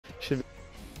Should be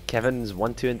Kevin's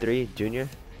 1, 2, and 3, Junior.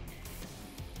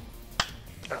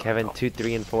 Kevin 2,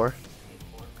 3, and 4.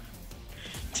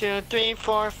 2, 3,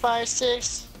 4, 5,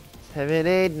 6, 7,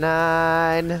 8,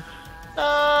 9.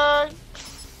 9.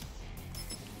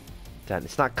 Done.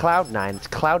 It's not Cloud 9, it's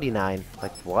Cloudy 9.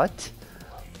 Like what?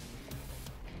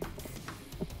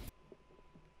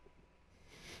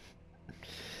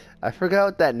 I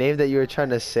forgot that name that you were trying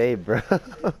to say, bro.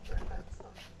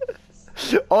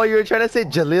 Oh, you were trying to say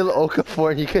Jalil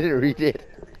Okafor and you couldn't read it.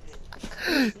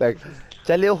 Like,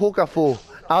 Jalil Okafor.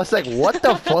 I was like, what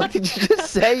the fuck did you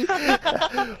just say?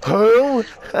 Who?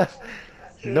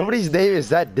 Nobody's name is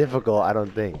that difficult, I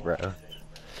don't think, bro.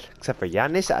 Except for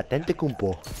Giannis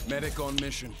Antetokounmpo. Medic on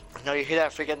mission. No, you hear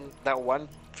that one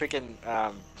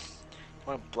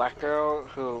black girl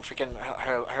who freaking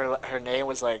her name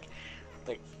was like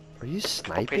Are you a couple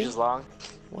sniping? pages long.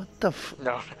 What the f-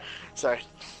 No, sorry.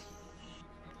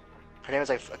 Her name was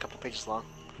like a couple pages long.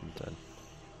 I'm done.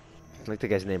 Look at the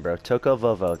guy's name, bro. Toko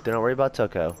Vovo. Don't worry about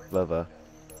Toko. Vovo.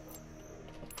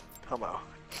 Homo.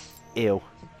 Ew.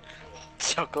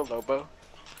 Choco Lobo.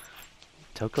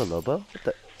 Toko Lobo? What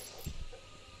the?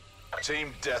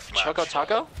 Team deathmatch. Choco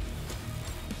Taco?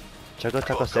 Choco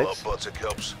Taco Buckle 6? up,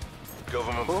 buttercups.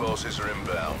 Government forces are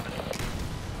inbound.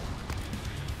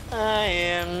 I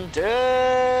am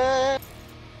dead.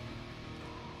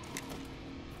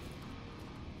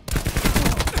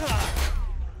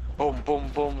 Boom, boom,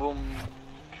 boom, boom.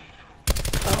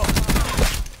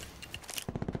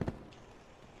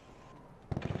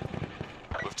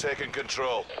 We've taken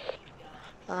control.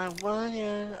 I want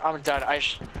you. I'm done.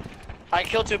 I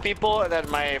killed 2 people, and then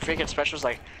my freaking special's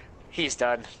like, he's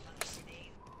done.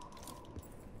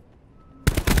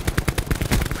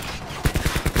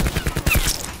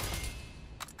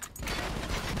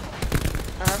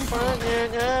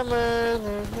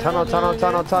 Tunnel, tunnel,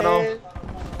 tunnel, tunnel.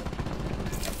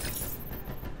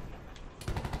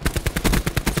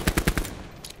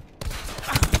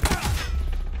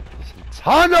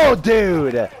 Tunnel,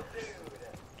 dude!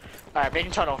 Alright,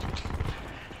 making tunnel.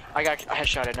 I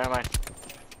headshotted, never mind.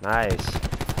 Nice.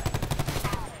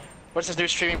 What's this new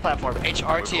streaming platform?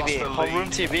 HRTV, Homeroom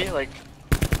TV? Like,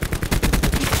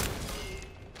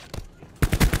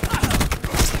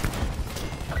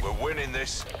 We're winning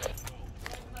this.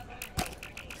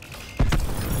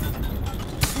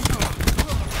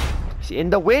 He's in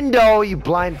the window, you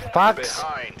blind fucks.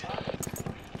 Behind.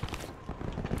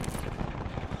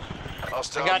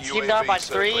 I got teamed up by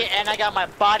 3, and I got my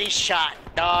body shot,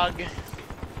 dog. I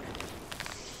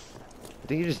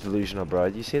think you're just delusional, bro.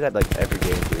 You say that like every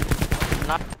game, dude.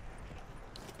 Not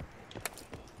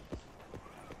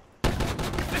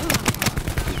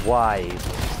Why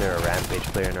is there a Rampage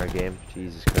player in our game?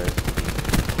 Jesus Christ.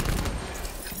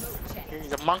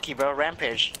 He's a monkey, bro.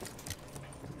 Rampage.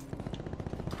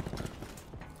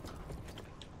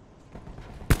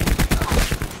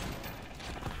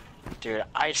 Dude,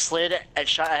 I slid and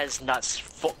shot at his nuts.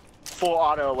 Full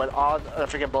auto with all the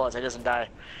freaking bullets. He doesn't die.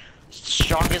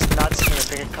 Strongest nuts in the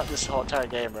freaking cut this whole entire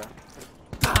game, bro.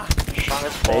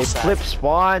 Strongest They bull flip sack.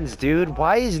 spawns, dude.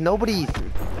 Why is nobody...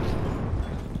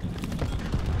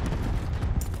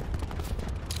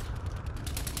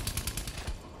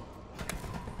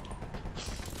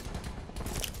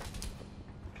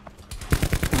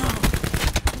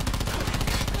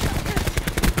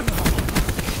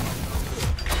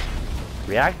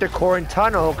 Reactor core and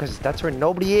tunnel, because that's where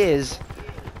nobody is.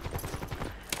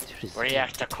 Dude,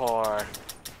 Reactor core.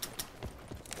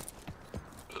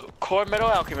 Core Metal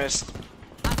Alchemist.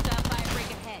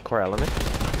 core element.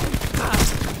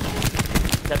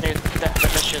 That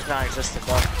mission is non-existent,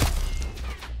 though.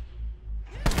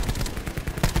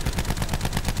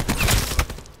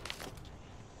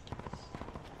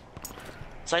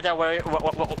 It's like that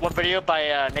what video by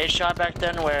Nadeshot back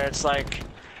then where it's like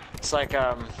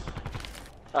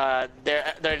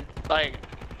their like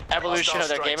evolution of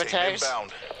their gamer tags.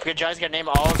 Good John's gonna name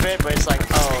all of it, but it's like,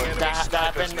 oh, that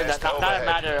happened in not a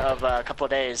matter of a couple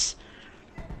of days.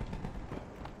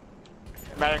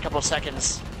 A matter of a couple of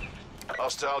seconds.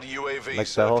 Hostile UAV Like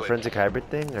the whole forensic hybrid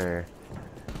thing, or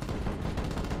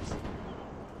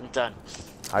I'm done.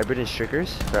 hybrid and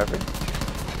Strickers forever?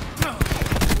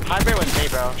 Hybrid was me,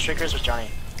 bro. Shrinkers was Johnny.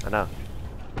 I know.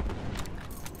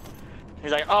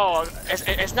 He's like, oh,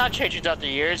 it's not changing throughout the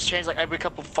year. It's changed like every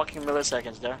couple fucking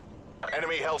milliseconds, there.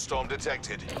 Enemy Hellstorm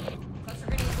detected.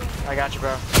 I got you,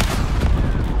 bro.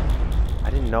 I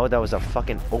didn't know that was a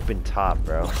fucking open top,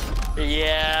 bro.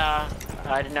 Yeah,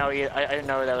 I didn't know. I didn't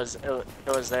know that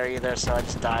it was there either, so I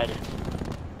just died.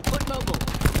 Foot mobile.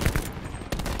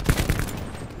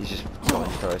 He's just going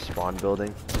for a spawn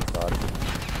building. God.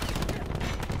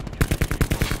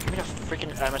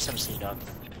 freaking MSMC, dog.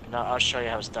 No, I'll show you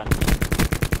how it's done.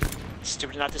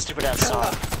 Stupid, not the stupid ass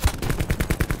song.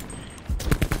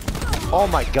 Oh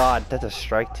my god, that's a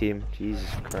strike team. Jesus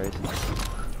Christ.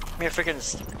 Give me a freaking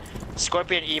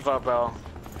Scorpion Evo, bro.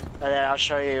 And then I'll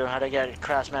show you how to get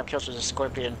crash map kills with a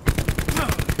Scorpion.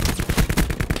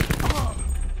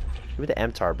 Give me the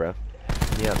MTAR, bro.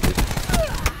 Yeah, dude.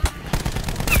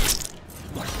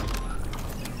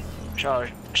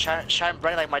 Shine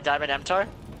bright like my diamond MTAR?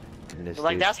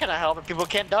 Like, that's gonna help if people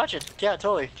can't dodge it. Yeah,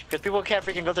 totally. Because people can't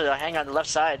freaking go to the hang on the left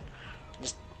side.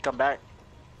 Just come back.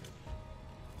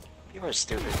 People are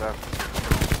stupid, bro.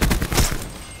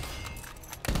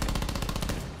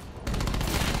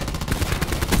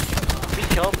 We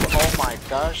killed. Oh my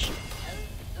gosh.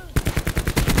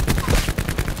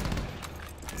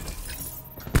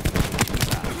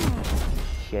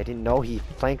 Yeah, I didn't know he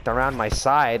flanked around my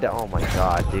side. Oh my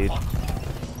god, dude.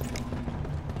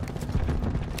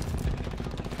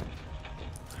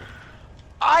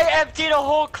 I emptied a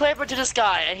whole clip into this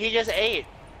guy and he just ate.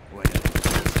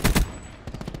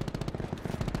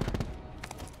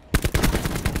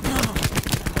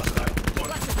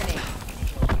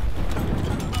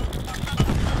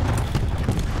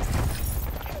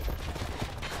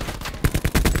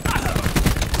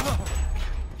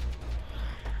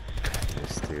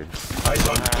 I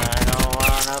don't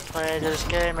wanna play this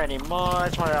game anymore. I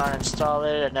just wanna uninstall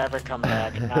it and never come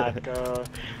back and not go.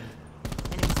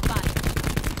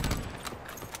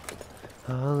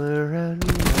 All around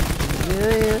me,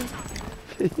 yeah.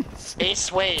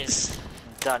 Ace ways.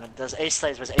 Done. Those ace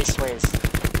slaves was ace ways.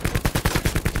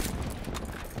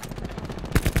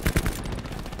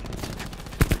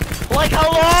 Like,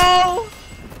 hello?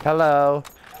 Hello,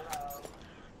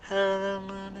 Hello.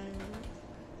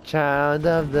 child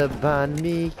of the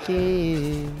Banmi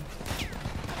King.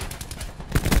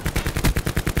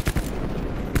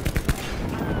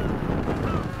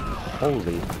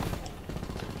 Holy.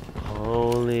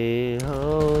 Holy,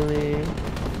 holy.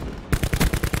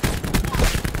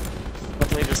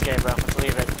 Let's leave this game, bro. Let's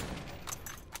leave it.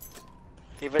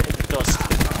 Leave it in the dust.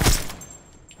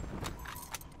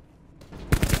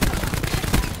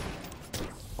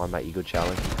 On my ego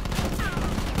challenge.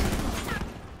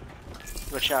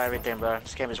 Go try everything, bro.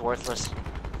 This game is worthless.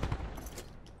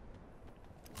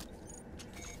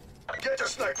 Get a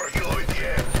sniper kilo in the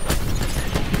air.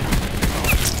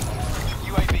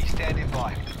 UAV standing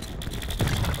by.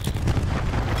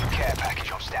 Care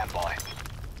package on standby.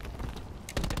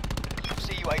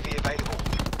 See UAV available.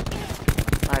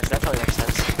 Nice, that totally makes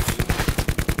sense.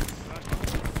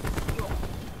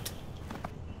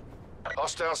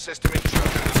 Hostile system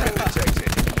intrusion detected.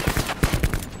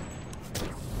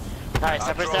 Nice,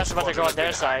 that person's about to go on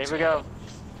their side. Here we go.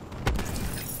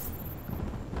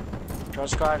 Drone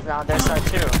squad now on their side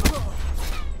too.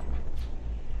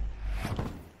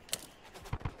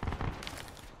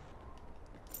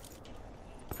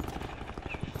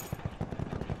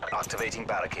 Activating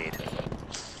barricade.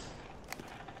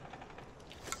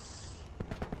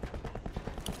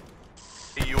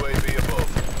 UAV above.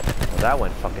 Well, that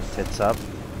went fucking tits up.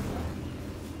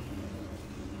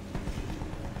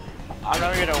 I'm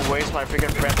not even gonna waste my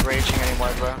freaking breath raging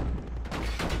anymore, bro.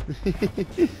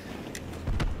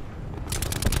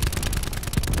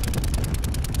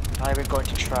 Not even going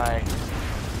to try.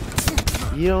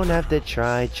 You don't have to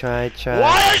try.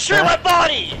 Why are you shooting my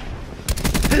body?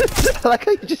 I like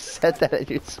how you just said that at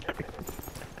your screen.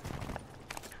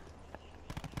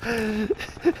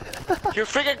 You're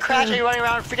freaking crashing, you're running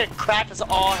around freaking crap as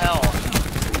all hell.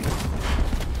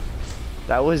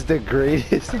 That was the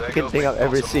greatest fucking thing I've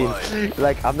ever seen.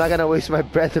 Like, I'm not gonna waste my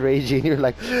breath raging. You're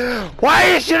like, why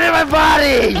are you shooting my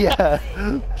body? Yeah.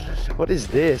 What is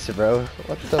this, bro?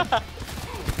 What the?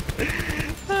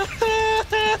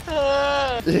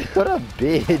 What a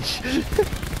bitch.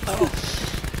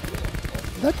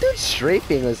 That dude's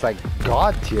strafing is like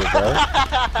god tier, bro.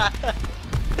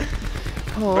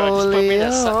 Holy,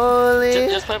 holy.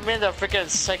 Just put me in the freaking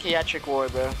psychiatric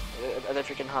ward, bro. At the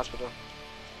freaking hospital.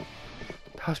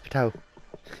 Hospital.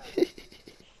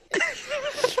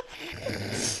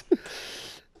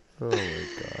 Oh my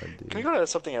god, dude. Can we go to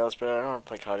something else, bro? I don't want to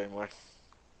play COD anymore.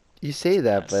 You say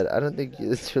that, but I don't think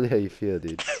that's really how you feel,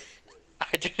 dude.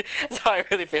 I do. That's how I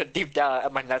really feel deep down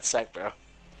at my nutsack, bro.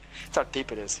 That's how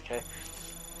deep it is, okay?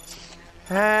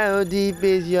 How deep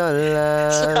is your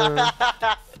love?